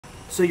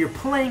So you're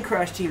playing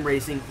Crash Team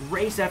Racing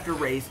race after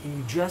race and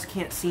you just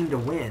can't seem to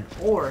win.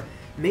 Or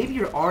maybe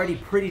you're already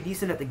pretty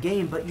decent at the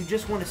game, but you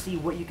just want to see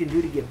what you can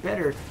do to get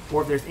better,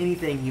 or if there's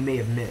anything you may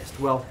have missed.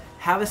 Well,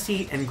 have a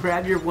seat and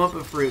grab your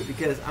Wumpa fruit,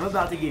 because I'm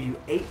about to give you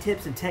 8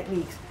 tips and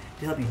techniques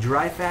to help you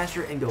drive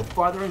faster and go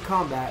farther in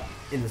combat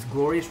in this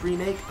glorious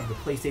remake of the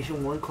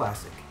PlayStation 1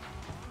 classic.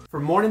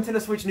 For more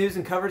Nintendo Switch news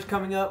and coverage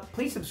coming up,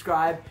 please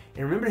subscribe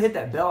and remember to hit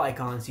that bell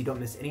icon so you don't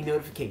miss any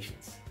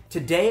notifications.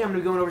 Today I'm going to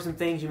be going over some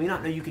things you may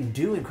not know you can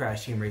do in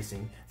Crash Team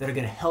Racing that are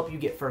going to help you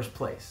get first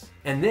place.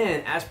 And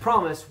then, as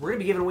promised, we're going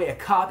to be giving away a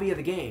copy of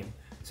the game.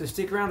 So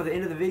stick around to the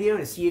end of the video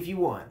to see if you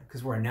won,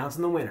 because we're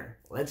announcing the winner.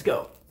 Let's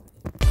go!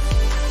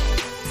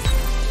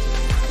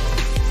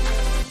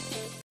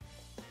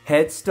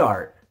 Head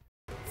start.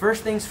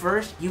 First things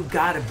first, you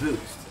gotta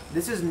boost.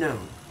 This is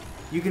known.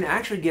 You can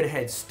actually get a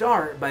head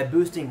start by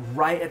boosting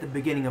right at the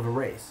beginning of a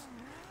race.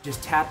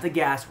 Just tap the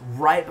gas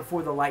right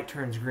before the light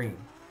turns green.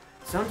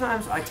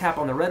 Sometimes I tap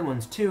on the red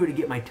ones too to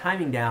get my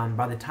timing down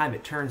by the time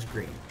it turns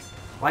green.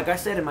 Like I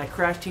said in my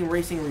Crash Team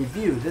Racing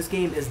review, this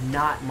game is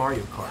not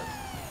Mario Kart.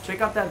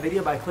 Check out that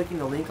video by clicking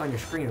the link on your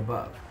screen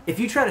above.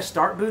 If you try to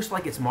start boost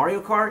like it's Mario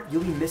Kart,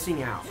 you'll be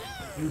missing out.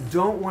 You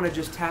don't want to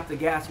just tap the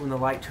gas when the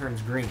light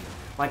turns green.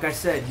 Like I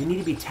said, you need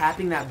to be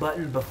tapping that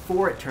button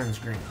before it turns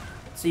green.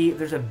 See,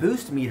 there's a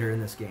boost meter in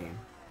this game,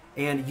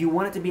 and you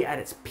want it to be at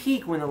its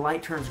peak when the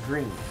light turns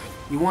green.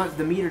 You want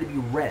the meter to be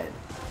red.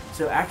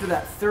 So after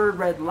that third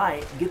red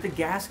light, get the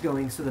gas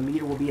going so the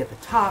meter will be at the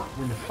top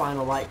when the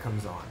final light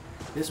comes on.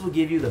 This will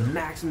give you the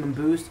maximum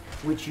boost,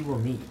 which you will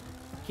need.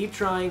 Keep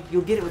trying,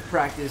 you'll get it with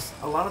practice.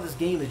 A lot of this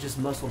game is just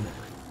muscle memory.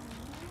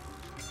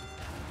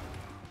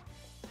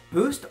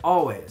 Boost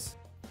always.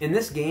 In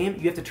this game,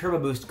 you have to turbo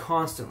boost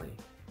constantly.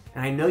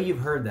 And I know you've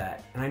heard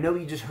that, and I know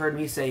what you just heard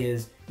me say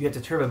is you have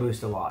to turbo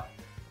boost a lot.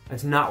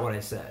 That's not what I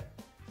said.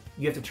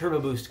 You have to turbo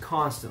boost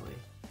constantly.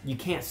 You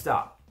can't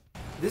stop.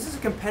 This is a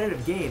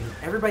competitive game, and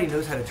everybody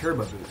knows how to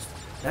turbo boost.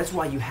 That's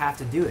why you have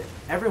to do it.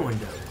 Everyone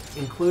does,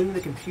 including the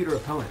computer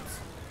opponents.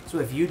 So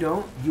if you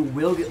don't, you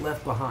will get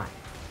left behind.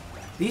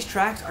 These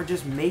tracks are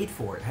just made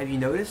for it. Have you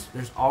noticed?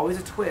 There's always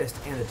a twist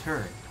and a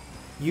turn.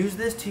 Use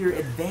this to your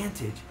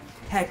advantage.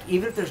 Heck,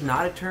 even if there's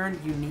not a turn,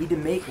 you need to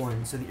make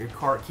one so that your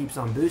cart keeps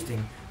on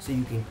boosting so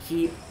you can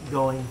keep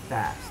going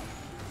fast.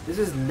 This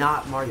is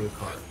not Mario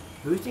Kart.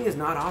 Boosting is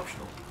not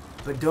optional.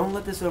 But don't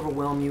let this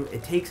overwhelm you.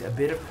 It takes a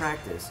bit of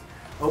practice.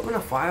 Open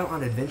a file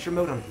on adventure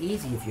mode on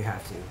easy if you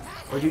have to,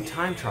 or do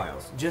time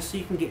trials, just so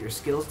you can get your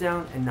skills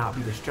down and not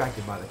be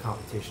distracted by the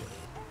competition.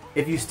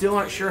 If you still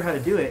aren't sure how to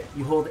do it,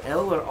 you hold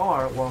L or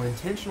R while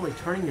intentionally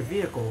turning your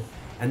vehicle,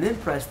 and then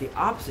press the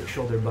opposite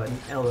shoulder button,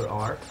 L or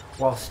R,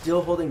 while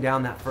still holding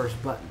down that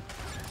first button.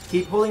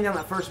 Keep holding down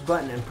that first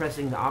button and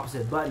pressing the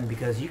opposite button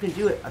because you can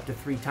do it up to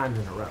 3 times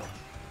in a row.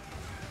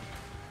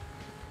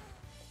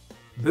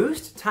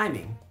 Boost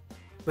timing.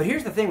 But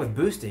here's the thing with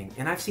boosting,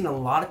 and I've seen a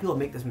lot of people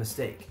make this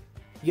mistake.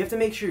 You have to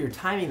make sure you're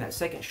timing that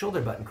second shoulder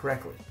button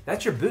correctly.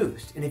 That's your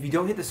boost, and if you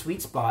don't hit the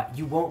sweet spot,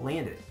 you won't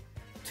land it.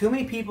 Too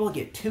many people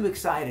get too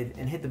excited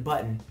and hit the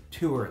button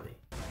too early.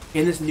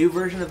 In this new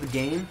version of the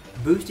game,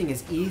 boosting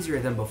is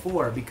easier than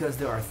before because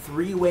there are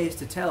 3 ways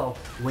to tell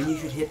when you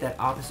should hit that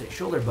opposite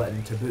shoulder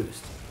button to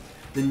boost.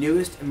 The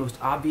newest and most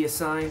obvious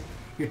sign,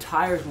 your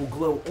tires will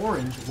glow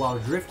orange while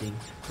drifting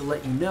to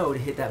let you know to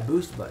hit that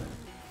boost button.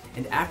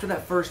 And after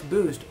that first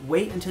boost,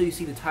 wait until you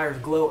see the tires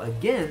glow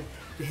again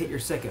to hit your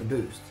second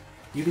boost.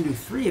 You can do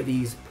 3 of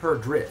these per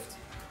drift.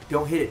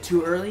 Don't hit it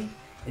too early,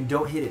 and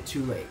don't hit it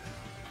too late.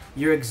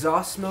 Your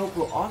exhaust smoke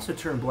will also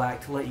turn black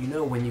to let you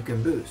know when you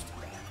can boost.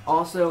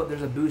 Also,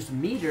 there's a boost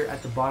meter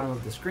at the bottom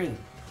of the screen.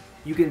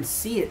 You can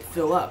see it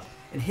fill up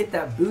and hit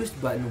that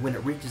boost button when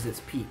it reaches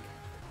its peak.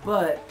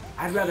 But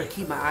I'd rather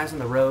keep my eyes on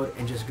the road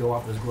and just go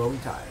off those glowing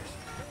tires.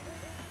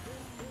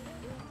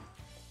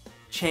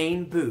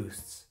 Chain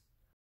boosts.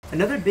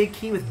 Another big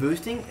key with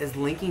boosting is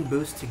linking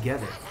boosts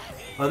together.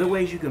 Other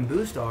ways you can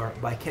boost are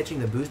by catching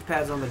the boost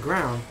pads on the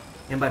ground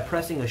and by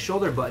pressing a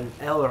shoulder button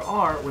L or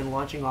R when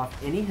launching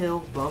off any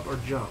hill, bump, or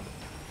jump.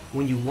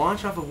 When you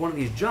launch off of one of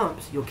these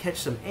jumps, you'll catch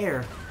some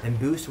air and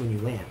boost when you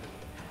land.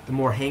 The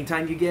more hang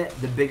time you get,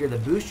 the bigger the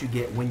boost you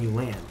get when you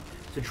land.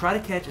 So try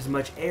to catch as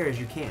much air as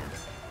you can.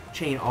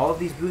 Chain all of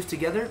these boosts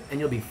together and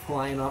you'll be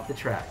flying off the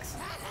tracks.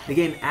 The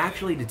game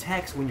actually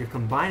detects when you're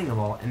combining them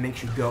all and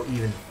makes you go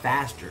even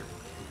faster.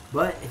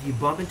 But if you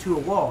bump into a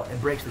wall,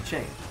 it breaks the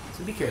chain,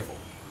 so be careful.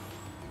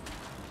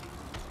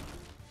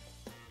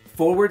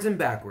 Forwards and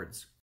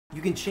backwards.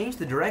 You can change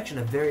the direction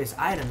of various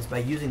items by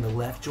using the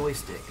left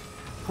joystick.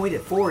 Point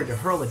it forward to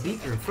hurl a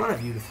beaker in front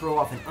of you to throw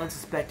off an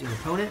unsuspecting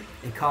opponent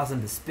and cause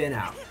them to spin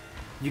out.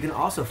 You can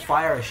also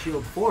fire a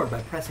shield forward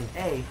by pressing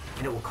A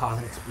and it will cause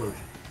an explosion.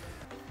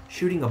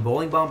 Shooting a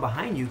bowling bomb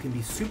behind you can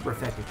be super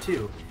effective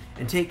too,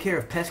 and take care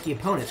of pesky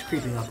opponents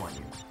creeping up on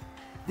you.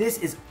 This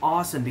is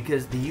awesome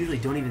because they usually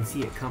don't even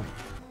see it coming.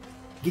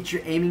 Get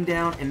your aiming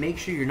down and make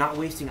sure you're not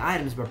wasting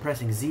items by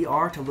pressing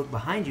ZR to look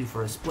behind you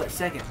for a split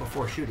second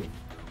before shooting.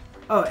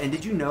 Oh, and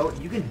did you know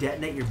you can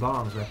detonate your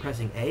bombs by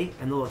pressing A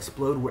and they'll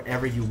explode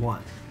wherever you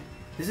want.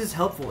 This is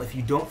helpful if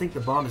you don't think the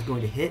bomb is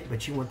going to hit,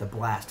 but you want the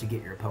blast to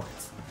get your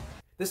opponents.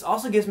 This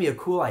also gives me a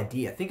cool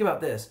idea. Think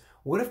about this.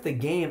 What if the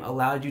game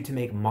allowed you to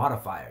make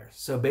modifiers?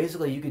 So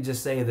basically you could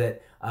just say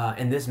that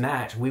in this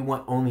match, we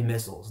want only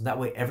missiles. That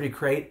way every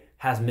crate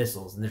has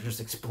missiles and there's just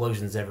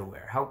explosions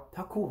everywhere. How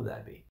cool would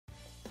that be?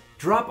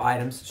 Drop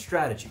items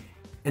strategy.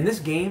 In this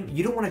game,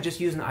 you don't want to just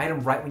use an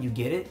item right when you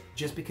get it,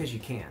 just because you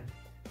can.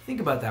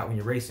 Think about that when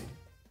you're racing.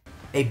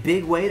 A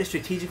big way to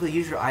strategically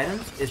use your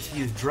items is to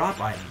use drop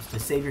items to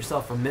save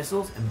yourself from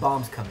missiles and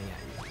bombs coming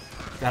at you.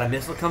 Got a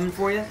missile coming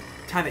for you?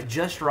 Time it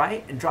just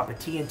right and drop a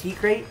TNT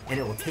crate and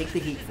it will take the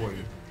heat for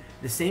you.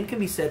 The same can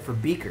be said for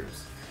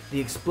beakers. The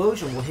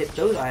explosion will hit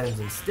those items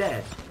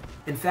instead.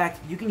 In fact,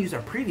 you can use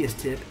our previous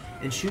tip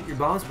and shoot your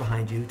bombs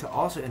behind you to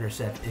also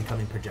intercept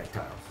incoming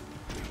projectiles.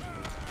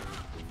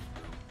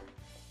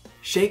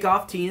 Shake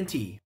off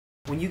TNT.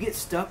 When you get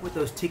stuck with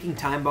those ticking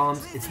time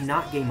bombs, it's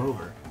not game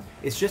over.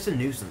 It's just a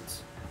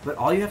nuisance. But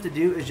all you have to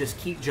do is just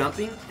keep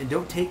jumping and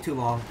don't take too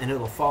long and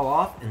it'll fall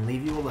off and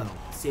leave you alone,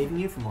 saving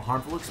you from a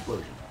harmful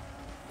explosion.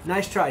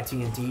 Nice try,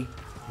 TNT.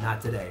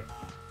 Not today.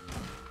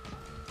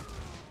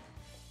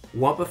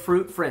 Wumpa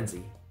Fruit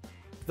Frenzy.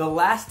 The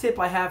last tip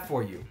I have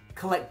for you,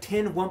 collect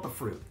 10 Wumpa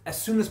Fruit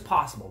as soon as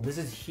possible. This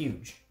is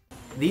huge.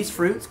 These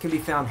fruits can be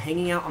found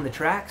hanging out on the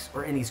tracks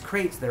or in these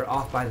crates that are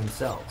off by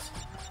themselves.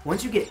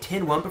 Once you get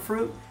 10 Wumpa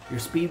Fruit, your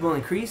speed will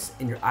increase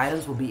and your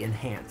items will be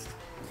enhanced.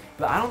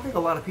 But I don't think a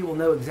lot of people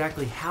know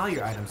exactly how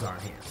your items are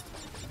enhanced.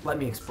 Let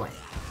me explain.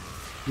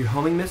 Your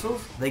homing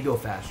missiles, they go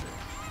faster.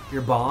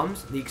 Your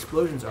bombs, the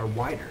explosions are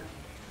wider.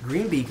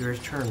 Green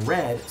beakers turn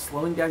red,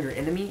 slowing down your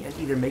enemy and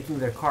either making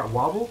their cart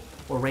wobble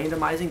or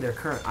randomizing their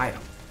current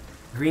item.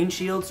 Green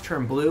shields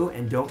turn blue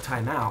and don't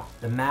time out.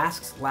 The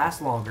masks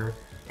last longer,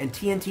 and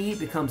TNT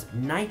becomes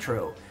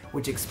Nitro,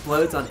 which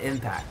explodes on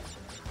impact.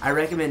 I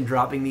recommend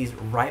dropping these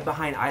right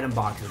behind item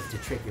boxes to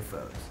trick your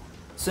foes.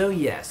 So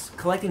yes,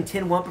 collecting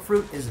 10 Wumpa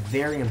Fruit is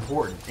very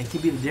important and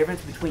can be the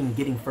difference between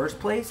getting first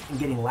place and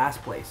getting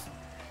last place.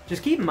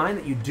 Just keep in mind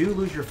that you do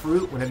lose your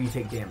fruit whenever you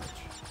take damage.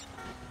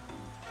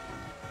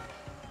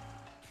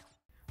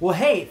 Well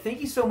hey,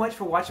 thank you so much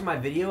for watching my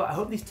video. I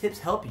hope these tips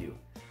help you.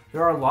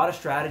 There are a lot of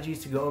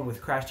strategies to go over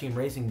with Crash Team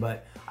Racing,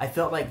 but I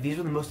felt like these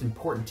are the most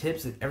important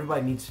tips that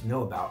everybody needs to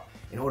know about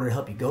in order to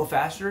help you go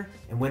faster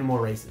and win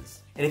more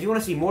races. And if you want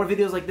to see more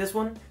videos like this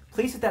one,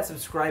 please hit that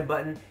subscribe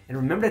button and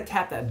remember to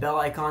tap that bell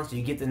icon so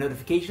you get the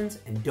notifications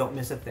and don't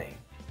miss a thing.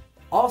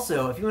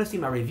 Also, if you want to see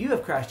my review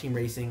of Crash Team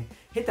Racing,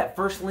 hit that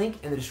first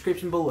link in the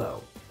description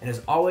below. And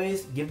as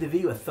always, give the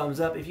video a thumbs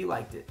up if you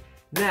liked it.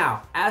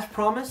 Now, as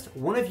promised,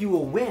 one of you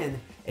will win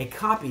a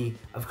copy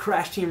of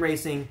Crash Team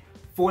Racing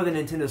for the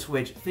Nintendo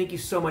Switch. Thank you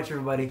so much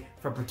everybody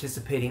for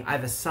participating.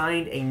 I've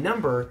assigned a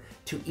number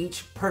to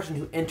each person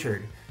who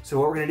entered. So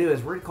what we're going to do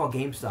is we're going to call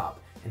GameStop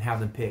and have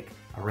them pick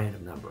a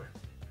random number.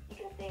 You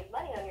can save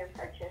money on your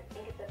purchase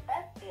and get the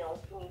best deals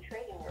when you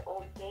trade in your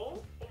old games,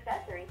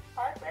 accessories,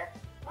 hardware,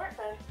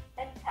 smartphones,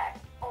 and tech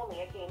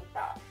only at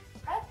GameStop.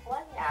 Press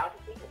 1 now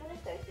to speak with an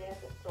associate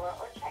at the store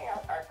or check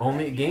out our...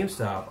 Only at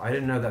GameStop? I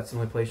didn't know that's the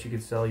only place you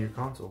could sell your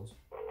consoles.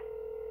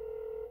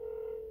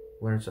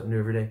 Learn something new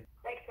every day.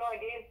 Thanks for calling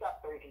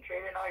GameStop, where you can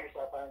trade in all your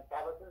cell phones,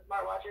 tablets, and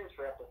smartwatches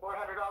for up to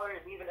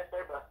 $400, even if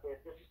they're busted.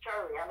 This is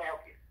Charlie. How may I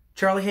help you?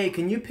 Charlie, hey,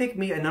 can you pick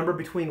me a number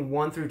between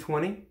 1 through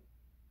 20?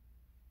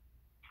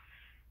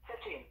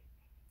 15.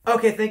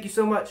 Okay, thank you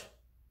so much.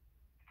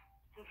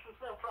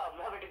 No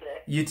problem. Have a good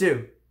day. You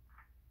too.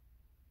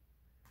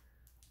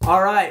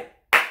 All right,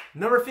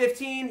 number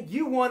 15,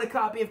 you won a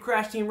copy of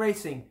Crash Team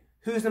Racing.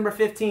 Who's number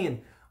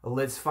 15? Well,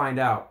 let's find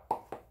out.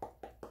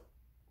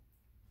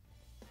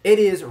 It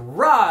is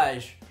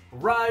Raj.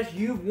 Raj,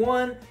 you've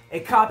won a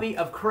copy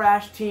of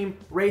Crash Team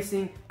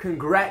Racing.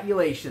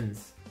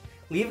 Congratulations.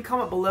 Leave a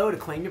comment below to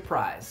claim your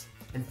prize.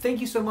 And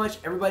thank you so much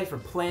everybody for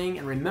playing,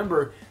 and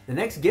remember, the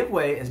next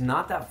giveaway is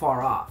not that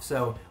far off.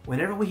 So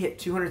whenever we hit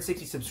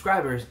 260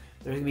 subscribers,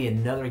 there's gonna be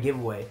another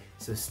giveaway.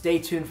 So stay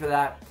tuned for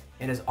that.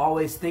 And as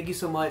always, thank you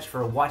so much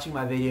for watching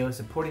my video,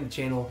 supporting the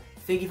channel.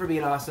 Thank you for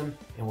being awesome,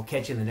 and we'll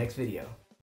catch you in the next video.